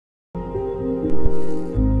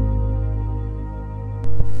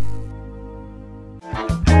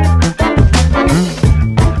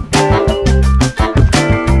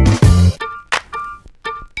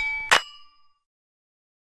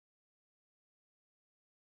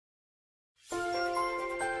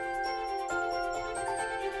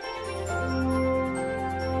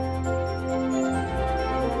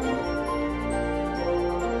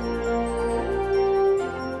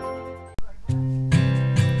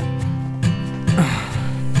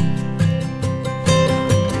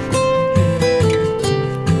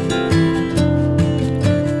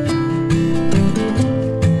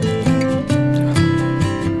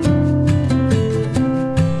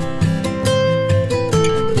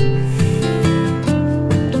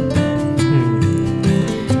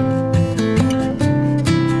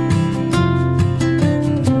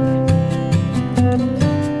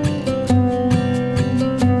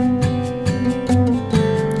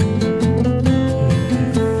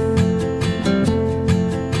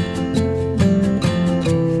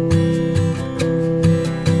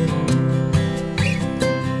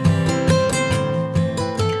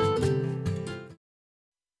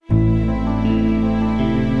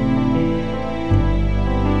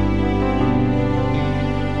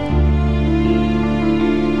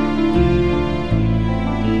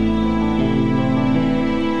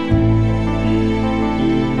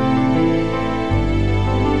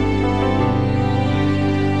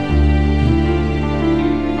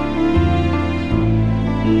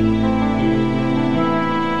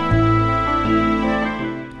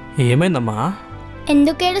ఏమైందమ్మా?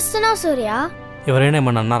 ఎందుకు ఏడుస్తున్నావు సూర్య? ఎవరైనా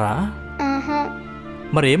ఏమన్నా అన్నారా?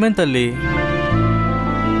 మరి ఏమైంది తల్లి?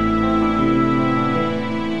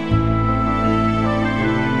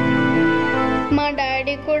 మా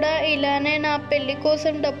డాడీ కూడా ఇలానే నా పెళ్లి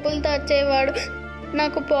కోసం డబ్బులు దాచేవాడు.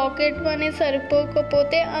 నాకు పాకెట్ మనీ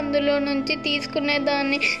సరిపోకపోతే అందులో నుంచి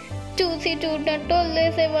తీసుకునేదాన్ని. చూసి చూడటట్టు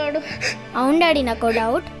వదిలేసేవాడు. అవును డాడీ, నాకు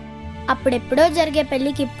డౌట్. అప్పుడెప్పుడో జరిగే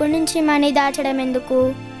పెళ్ళికి ఇప్పటి నుంచి మనీ దాచడం ఎందుకు?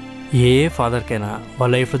 ఏ ఫాదర్కైనా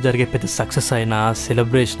వాళ్ళ లైఫ్లో జరిగే పెద్ద సక్సెస్ అయినా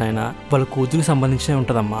సెలబ్రేషన్ అయినా వాళ్ళ కూతురికి సంబంధించినవి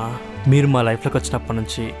ఉంటుందమ్మా. మీరు మా లైఫ్లోకి వచ్చినప్పటి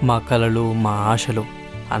నుంచి మా కళలు మా ఆశలు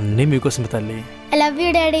అన్నీ మీకోసమే తల్లి. I love you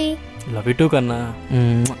daddy. Love you two కన్నా.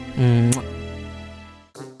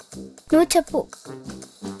 నువ్వు చెప్పు.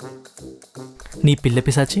 నీ పిల్ల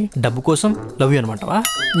పిసాచి డబ్బు కోసం లవ్ యూ అనమాటవా?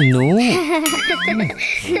 నువ్వు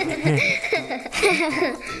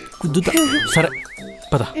కుద్దుతా. సరే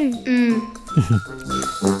పద.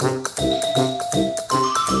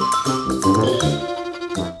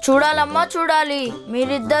 చూడాలమ్మా, చూడాలి.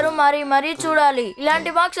 మీరిద్దరు మరీ చూడాలి. ఇలాంటి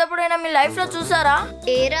మార్క్స్ ఎప్పుడైనా మీ లైఫ్ లో చూసారా?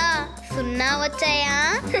 ఏరా 0 వచ్చాయా?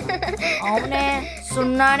 అవునే,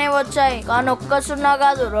 0నే వచ్చాయి. కానీ ఒక్క 0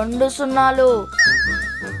 కాదు, 2 0లు.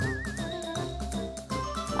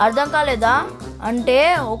 అర్థం కాలేదా? అంటే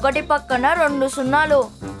ఒకటి పక్కన 2 0లు.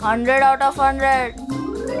 100 out of 100.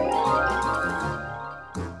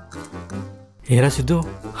 ఏరా సిద్ధు,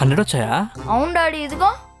 100 వచ్చాయా? అవును డాడీ,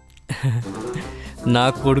 ఇదిగో. నా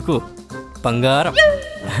కొడుకు బంగారం.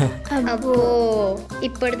 అబ్బో,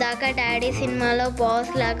 ఇప్పటిదాకా డాడీ సినిమాలో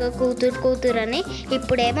బాస్ లాగా కూతురని,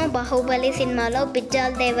 ఇప్పుడేమో బాహుబలి సినిమాలో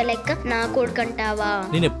బిజ్జాల దేవ లెక్క నా కొడుకంటావా?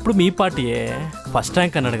 నేను ఎప్పుడు మీ పార్టీయే. ఫస్ట్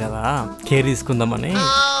ర్యాంక్ అన్నాడు కదా, కేర్ తీసుకుందామని.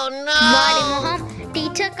 వాడి మొహం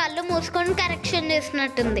టీచర్ కళ్ళు మూసుకొని కరెక్షన్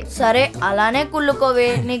చేసినట్టుంది. సరే, అలానే కుళ్ళుకోవే,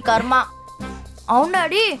 నీ కర్మ. అవును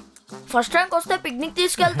డాడీ, ఫస్ట్ ర్యాంక్ వస్తే పిక్నిక్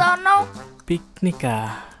తీసుకెళ్తా అన్నావు. పిక్నికా?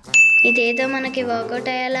 ఇదేదో మనకి వర్కౌట్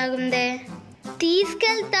అయ్యేలాగుందే.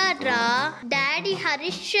 తీసుకెళ్తాడ్రా డాడీ,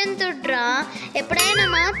 హరిశ్చంద్రుడ్రా. ఎప్పుడైనా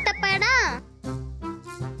మాట తప్పాడా?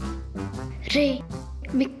 రే,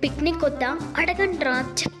 మీకు పిక్నిక్ వద్దా? అడగండ్రా,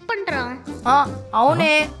 చెప్పండ్రా.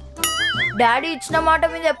 అవునే, డాడీ ఇచ్చిన మాట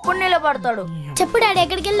మీద ఎప్పుడు నిలబడతాడు. చెప్పు డాడీ,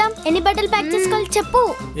 ఎక్కడికి వెళ్దాం? ఎన్ని బట్టలు ప్యాక్ చేసుకోవాలి చెప్పు.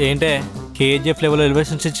 ఏంటే కేజీఎఫ్ లెవెల్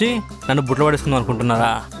ఎలివేషన్స్ ఇచ్చి నన్ను బుట్టలు పడేసుకుందాం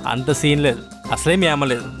అనుకుంటున్నారా? అంత సీన్ లేదు. అసలే మీ అమ్మ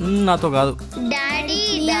లేదు, నాతో కాదు.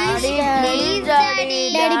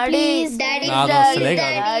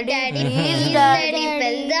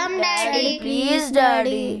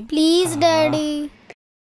 Please daddy.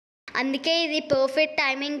 అందుకే ఇది పర్ఫెక్ట్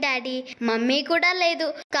టైమింగ్ డాడీ. మమ్మీ కూడా లేదు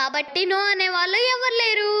కాబట్టి నో అనే వాళ్ళు ఎవరు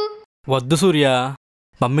లేరు. వద్దు సూర్య,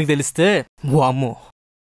 మమ్మీకి తెలిస్తే వామ్మో.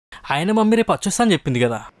 ఆయన మమ్మీ రేపు వచ్చేస్తా అని చెప్పింది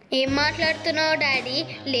కదా. ఏం మాట్లాడుతున్నావు డాడీ?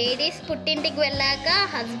 లేడీస్ పుట్టింటికి వెళ్ళాక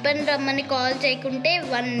హస్బెండ్ రమ్మని కాల్ చేయకుంటే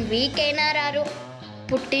 1 వీక్ అయినా రారు.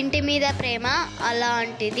 పుట్టింటి మీద ప్రేమ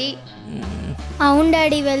అలాంటిది. అవును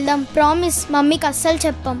డాడీ, వెళ్దాం. ప్రామిస్, మమ్మీకి అస్సలు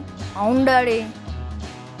చెప్పం. అవును డాడీ,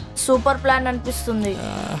 సూపర్ ప్లాన్ అనిపిస్తుంది.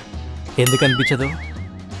 ఎందుకు అనిపించదు?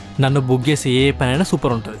 నన్ను బుక్ చేసి ఏ పనైనా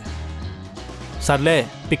సూపర్ ఉంటుంది. సర్లే,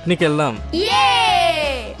 పిక్నిక్ వెళ్దాం.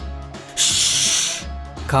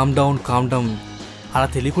 Calm down. అలా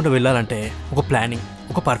తెలియకుండా వెళ్ళాలంటే ఒక ప్లానింగ్,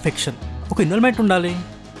 ఒక పర్ఫెక్షన్, ఒక ఇన్వాల్వ్మెంట్ ఉండాలి.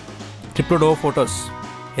 ట్రిప్లో ఫొటోస్,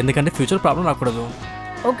 ఎందుకంటే ఫ్యూచర్ ప్రాబ్లం రాకూడదు.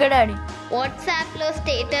 Okay daddy. వాట్సాప్లో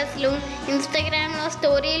స్టేటస్లు, ఇన్స్టాగ్రామ్లో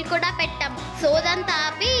స్టోరీలు కూడా పెట్టాం. సోదంతా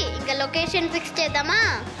ఆపి ఇంకా లొకేషన్ ఫిక్స్ చేద్దామా?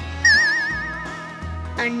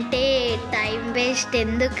 అంటే టైం వేస్ట్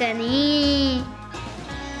ఎందుకని.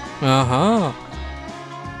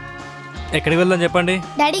 ఎక్కడికి వెళ్దాం చెప్పండి?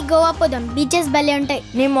 డాడీ, గోవా పోదాం. బీచెస్ భలే ఉంటాయి.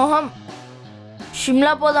 నీ మొహం.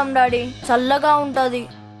 షిమ్లా పోదాం డాడీ, చల్లగా ఉంటది.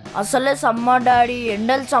 అసలే సమ్మర్ డాడీ,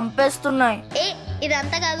 ఎండలు చంపేస్తున్నాయి.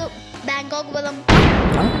 ఇదంతా కాదు, బ్యాంకాక్ పోదాం.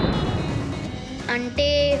 అంటే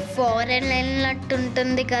ఫారెన్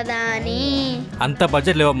వెళ్ళినట్టుంటుంది కదా అని. అంత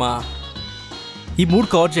బడ్జెట్ లేవమ్మా. ఈ 3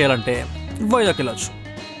 కవర్ చేయాలంటే వైజాగ్ వెళ్ళచ్చు.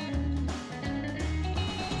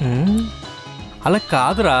 అలా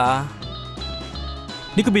కాదురా,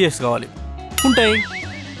 నీకు బిఎస్ కావాలి, ఉంటాయి.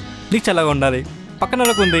 నీకు చల్లగా ఉండాలి, పక్కన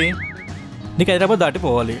నెలకు ఉంది. నీకు హైదరాబాద్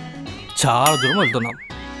దాటిపోవాలి, చాలా దూరం వెళ్తున్నాం.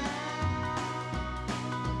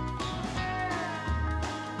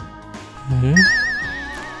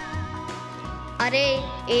 అరే,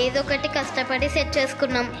 ఏదో ఒకటి కష్టపడి సెట్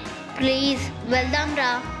చేసుకున్నాం. ప్లీజ్ వెళ్దాం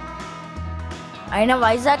రా. అయినా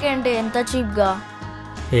వైజాగ్ ఏంటి ఎంత చీప్గా?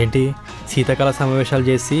 ఏంటి శీతాకాల సమావేశాలు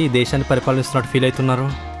చేసి దేశాన్ని పరిపాలిస్తున్నట్టు ఫీల్ అవుతున్నారు?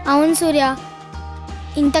 అవును సూర్య,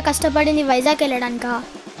 ఇంత కష్టపడింది వైజాగ్ వెళ్ళడానికా?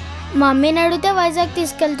 మా మమ్మీని అడిగితే వైజాగ్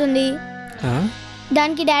తీసుకెళ్తుంది.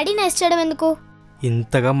 దానికి డాడీ నచ్చడం ఎందుకు?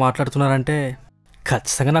 ఇంతగా మాట్లాడుతున్నారంటే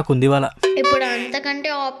ఖచ్చితంగా నాకు ఉంది వాళ్ళ. ఇప్పుడు అంత అంతకంటే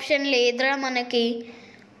ఆప్షన్ లేదురా మనకి.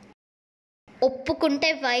 ఒప్పుకుంటే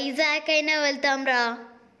వైజాగ్ అయినా వెళ్తాం రా.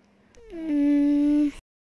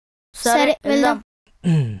 సరే వెళ్దాం.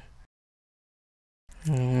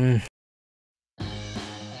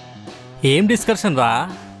 ఏం డిస్కషన్ రా?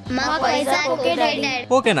 మాకు వైజాగ్ ఓకే డాడీ.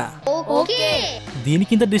 ఓకేనా? ఓకే.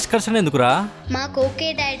 దీనికి ఇంత డిస్కషన్ ఎందుకురా? మాకు ఓకే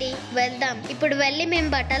డాడీ, వెళ్దాం. ఇప్పుడు వెళ్ళి మేము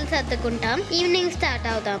బట్టలు సర్దుకుంటాం, ఈవినింగ్ స్టార్ట్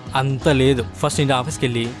అవుదాం. అంత లేదు. ఫస్ట్ నేను ఆఫీస్కి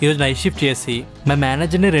వెళ్ళి ఈరోజు నైట్ షిఫ్ట్ చేసి మా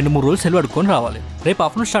మేనేజర్ని 2-3 రోజులు సెలవు అడుక్కొని రావాలి. రేపు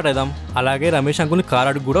ఆఫ్టర్నూన్ స్టార్ట్ అవుదాం. అలాగే రమేష్ అంకుల్ని కార్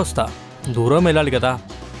అడుగు కూడా వస్తా. దూరం వెళ్ళాలి కదా,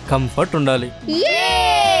 కంఫర్ట్ ఉండాలి.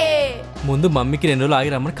 ముందు మమ్మీకి 2 రోజులు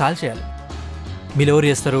ఆగి రమ్మని కాల్ చేయాలి. మీరు ఎవరు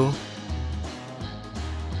చేస్తారు?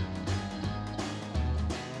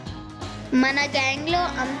 మన గ్యాంగ్ లో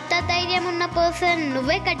అంత ధైర్యం ఉన్న పర్సన్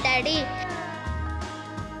నువ్వే కదా డాడీ.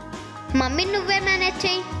 మమ్మీ నువ్వే మేనేజ్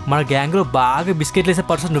చెయ్యి. మన గ్యాంగ్ లో బాగా బిస్కెట్లు వేసే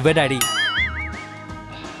పర్సన్ నువ్వే డాడీ.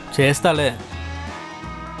 చేస్తాలే.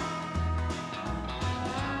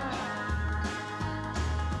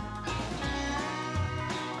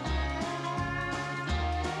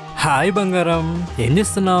 హాయ్ బంగారం, ఏం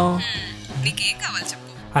చేస్తున్నావు? నీకేం కావాలి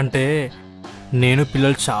చెప్పు. అంటే నేను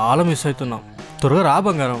పిల్లలు చాలా మిస్ అవుతున్నాం. త్వరగా రా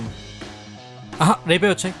బంగారం. రేపే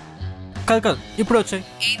వచ్చాయి. కాదు ఇప్పుడు వచ్చాయి.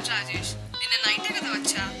 ఏం రాజేష్, నిన్న నైటే కదా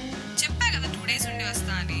వచ్చా. చెప్పా కదా 2 days ఉండి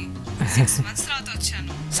వస్తా అని. 6 months తర్వాత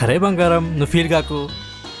వచ్చాను. సరే బంగారం, నువ్వు ఫీల్ కాకు.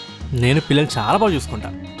 నేను పిల్లలు చాలా బాగా చూసుకుంటా.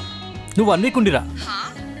 నువ్వు 1 week ఉండిరా.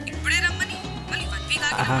 ఇప్పుడే రమ్మని మళ్ళీ 1 week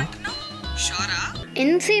ఆగుతున్నావు. షోరా?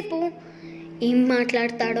 ఎంతసేపు ఏం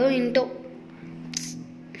మాట్లాడతాడో ఏంటో.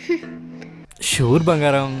 షూర్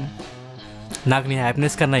బంగారం. నాకు నీ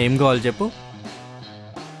హ్యాపీనెస్ కన్నా ఏం కావాలి చెప్పు.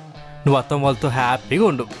 నువ్వు అత్తం వాళ్ళతో హ్యాపీగా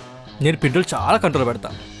ఉండు. నేను పిల్లలు చాలా కంట్రోల్ పెడతా.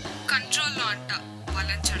 కంట్రోల్లో అంట,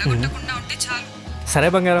 వాళ్ళని చెడగొట్టకుండా ఉంటే చాలు. సరే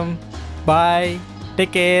బంగారం, బాయ్,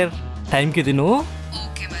 టేక్ కేర్. టైంకి తిను.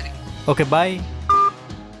 ఓకే మరి. Okay bye.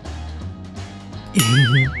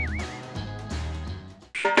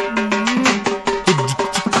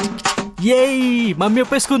 ఏయ్, మమ్మీ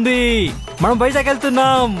ఒప్పేసుకుంది. మనం వైజాగ్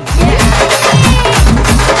వెళ్తున్నాం.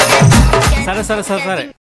 సరే సరే సరే సరే,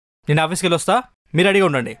 నేను ఆఫీస్కి వెళ్ళి వస్తా. మీరు రెడీగా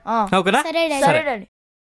ఉండండి. ఓకేనా? సరే డాడీ. సరే డాడీ.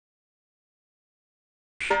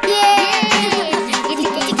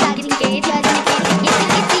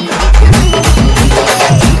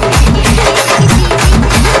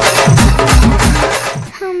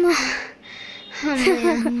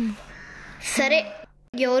 సరే,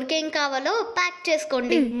 ఎవరికేం కావాలో ప్యాక్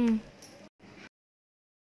చేసుకోండి.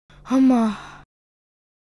 అమ్మా,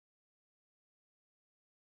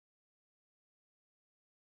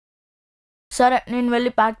 సరే నేను వెళ్ళి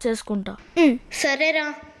ప్యాక్ చేసుకుంటా. సరేరా.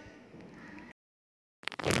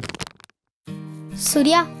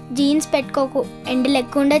 సూర్య, జీన్స్ పెట్టుకోకు, ఎండలు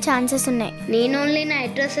ఎక్కువ ఉండే ఛాన్సెస్ ఉన్నాయి. నేను ఓన్లీ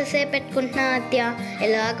నైట్ డ్రెస్సెస్ పెట్టుకుంటున్నా అత్య.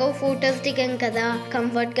 ఎలాగో ఫోటోస్ దిగాం కదా,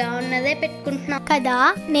 కంఫర్ట్ గా ఉన్నదే పెట్టుకుంటున్నా కదా.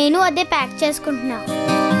 నేను అదే ప్యాక్ చేసుకుంటున్నా.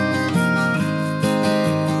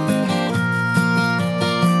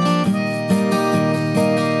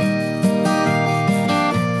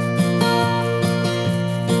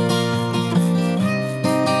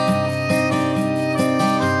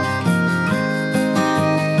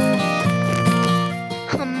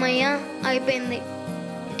 అయిపోయింది,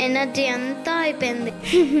 ఎనర్జీ అంతా అయిపోయింది.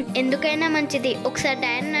 ఎందుకైనా మంచిది ఒకసారి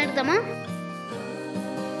డాడీని అడుగుదామా?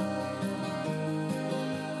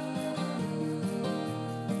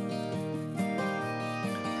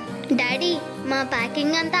 డాడీ, మా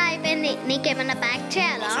ప్యాకింగ్ అంతా అయిపోయింది, నీకేమన్నా ప్యాక్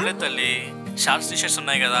చేయాలా? తల్లి, షార్ట్స్ టీ-షర్ట్స్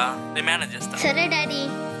ఉన్నాయి కదా, నేను మేనేజ్ చేస్తా. సరే డాడీ.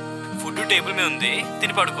 ఫుడ్ టేబుల్ మీద ఉంది,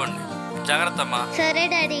 తిని పడుకోండి. జాగ్రత్త అమ్మా. సరే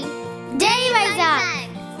డాడీ. జై వైజాగ్.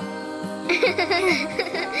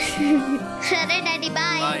 సరే డాడీ,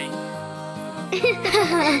 బాయ్.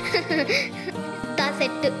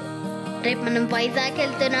 సెట్. రేపు మనం వైజాగ్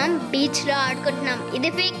వెళ్తున్నాం, బీచ్ లో ఆడుకుంటున్నాం, ఇది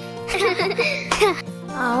ఫిక్స్.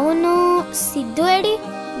 అవును, సిద్ధు ఏడి?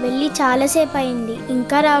 వెళ్ళి చాలాసేపు అయింది,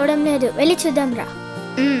 ఇంకా రావడం లేదు. వెళ్ళి చూద్దాం రా.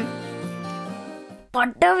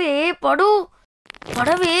 పడ్డవే, పడు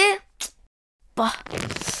పడవే,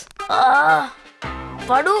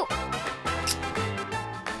 పడు.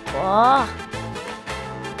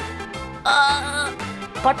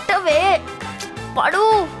 పట్టవే, పడు,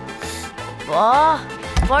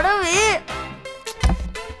 పడవే,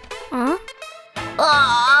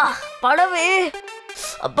 పడవే.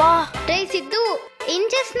 అబ్బా, రే సిద్ధు, ఏం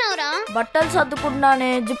చేస్తున్నావురా? బట్టలు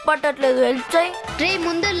సర్దుకుంటున్నానే, జిప్ పట్టట్లేదు, హెల్ప్ చేయి. రే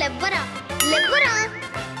ముందు లేవ్వరా.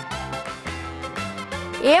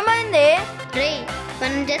 ఏమైంది? రే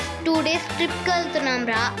మనం జస్ట్ 2 days ట్రిప్కి వెళ్తున్నాం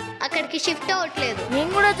రా, అక్కడికి షిఫ్ట్ అవ్వట్లేదు. నేను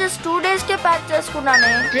కూడా జస్ట్ 2 daysకే ప్యాక్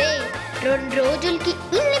చేసుకున్నానే. రే 2 రోజులకి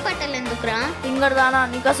ఇన్ని బట్టలు ఎందుకురా? ఇంగర్దానా,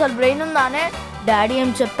 నీకు అసలు బ్రెయిన్ ఉందానే? డాడీ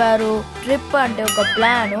ఏం చెప్పారు, ట్రిప్ అంటే ఒక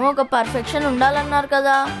ప్లాన్, ఒక పర్ఫెక్షన్ ఉండాలన్నారు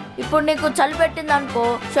కదా. ఇప్పుడు నీకు చలి పెట్టింది అనుకో,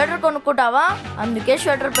 స్వెటర్ కొనుక్కుంటావా? అందుకే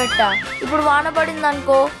స్వెటర్ పెట్టా. ఇప్పుడు వాన పడింది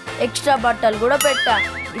అనుకో, ఎక్స్ట్రా బట్టలు కూడా పెట్టా.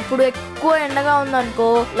 ఇప్పుడు ఎక్కువ ఎండగా ఉందనుకో,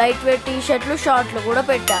 లైట్ వెయిట్ టీ షర్ట్లు షార్ట్లు కూడా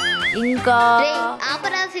పెట్టా. ఇంకా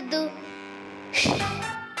ఆపరా సిద్ధు,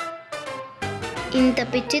 ఇంత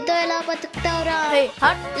పిచ్చితో ఎలా బతుకుతావురా?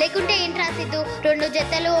 లేకుంటే ఏంట్రా సిద్ధు, 2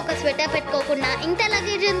 జతలు ఒక స్వెటర్ పెట్టుకోకుండా ఇంత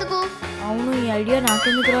లగేజ్ ఎందుకు? అవును, ఈ ఐడియా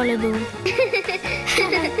నాకెందుకు రాలేదు?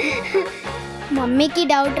 మమ్మీకి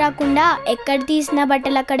డౌట్ రాకుండా ఎక్కడ తీసిన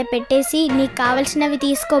బట్టలు అక్కడ పెట్టేసి నీకు కావాల్సినవి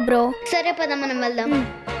తీసుకో బ్రో. సరే పద మనం వెళ్దాం.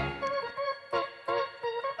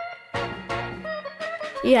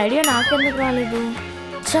 ఈ ఐడియా నాకెందుకు రాలేదు?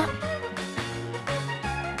 చా,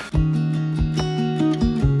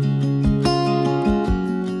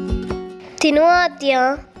 తిను ఆద్య.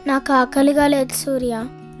 నాకు ఆకలిగా లేదు సూర్య.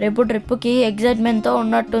 రేపు ట్రిప్కి ఎగ్జైట్మెంట్తో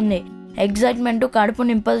ఉన్నట్టుంది. ఎగ్జైట్మెంట్ కడుపు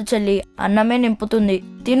నింపదు చెల్లి, అన్నమే నింపుతుంది.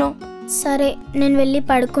 తిను. సరే నేను వెళ్ళి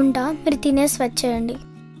పడుకుంటా, మీరు తినేసి వచ్చేయండి.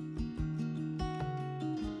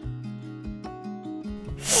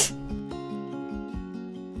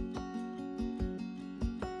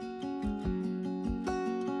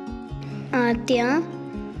 ఆద్య,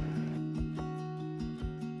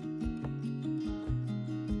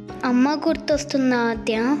 అమ్మ గుర్తొస్తుందా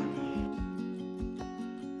ఆద్య?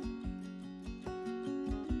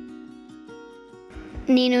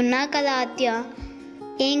 నేనున్నా కదా ఆద్య,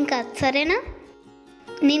 ఏం కాదు సరేనా?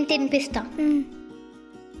 నేను తినిపిస్తా.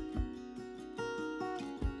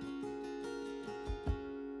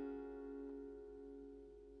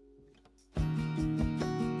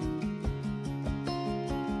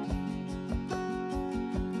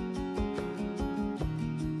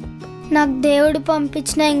 నాకు దేవుడు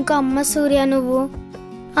పంపించిన ఇంకో అమ్మ సూర్య నువ్వు.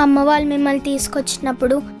 అమ్మ వాళ్ళు మిమ్మల్ని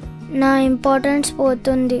తీసుకొచ్చినప్పుడు నా ఇంపార్టెన్స్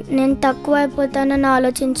పోతుంది, నేను తక్కువ అయిపోతానని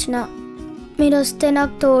ఆలోచించిన. మీరు వస్తే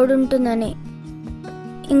నాకు తోడుంటుందని.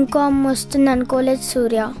 ఇంకో అమ్మ వస్తుంది అనుకోలేదు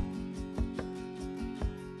సూర్య.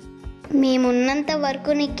 మేమున్నంత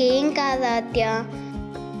వరకు నీకేం కాదు ఆద్య,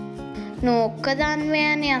 నువ్వు ఒక్కదానివే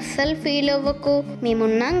అని అస్సలు ఫీల్ అవ్వకు,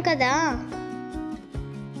 మేమున్నాం కదా.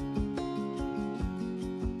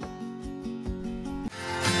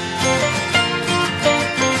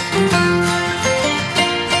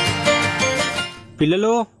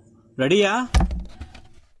 పిల్లలు రెడీయా?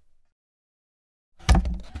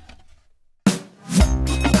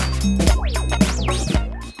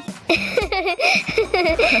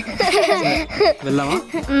 వెళ్దామా?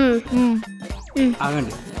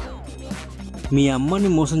 ఆగండి, మీ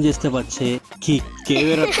అమ్మని మోసం చేస్తే వచ్చే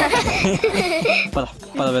కేవేర. పద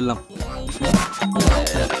పద వెళ్దాం.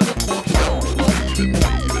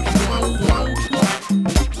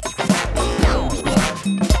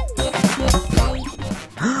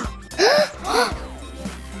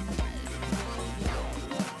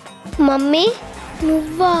 మమ్మీ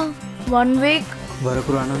నువ్వా? 1 week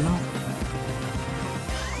వరకు రానన్నా?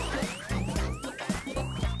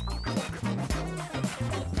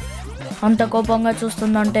 అంత కోపంగా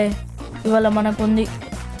చూస్తుందంటే ఇవాళ మనకుంది.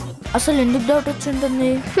 అసలు ఎందుకు డౌట్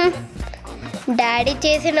వచ్చింటుంది? డాడీ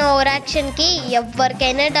చేసిన ఓవర్ యాక్షన్కి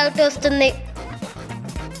ఎవరికైనా డౌట్ వస్తుంది.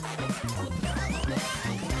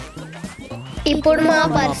 ఇప్పుడు మా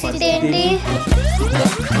పరిస్థితి ఏంటి?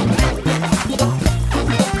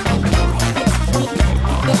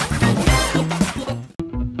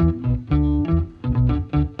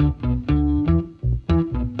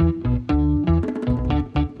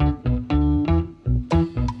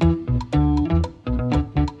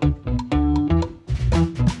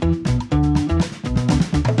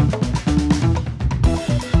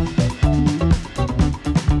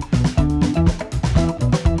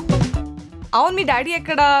 అవును, మీ డాడీ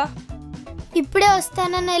ఎక్కడా? ఇప్పుడే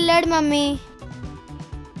వస్తానని వెళ్ళాడు మమ్మీ.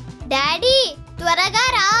 డాడీ త్వరగా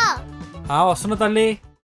రా. వస్తున్నా తల్లి.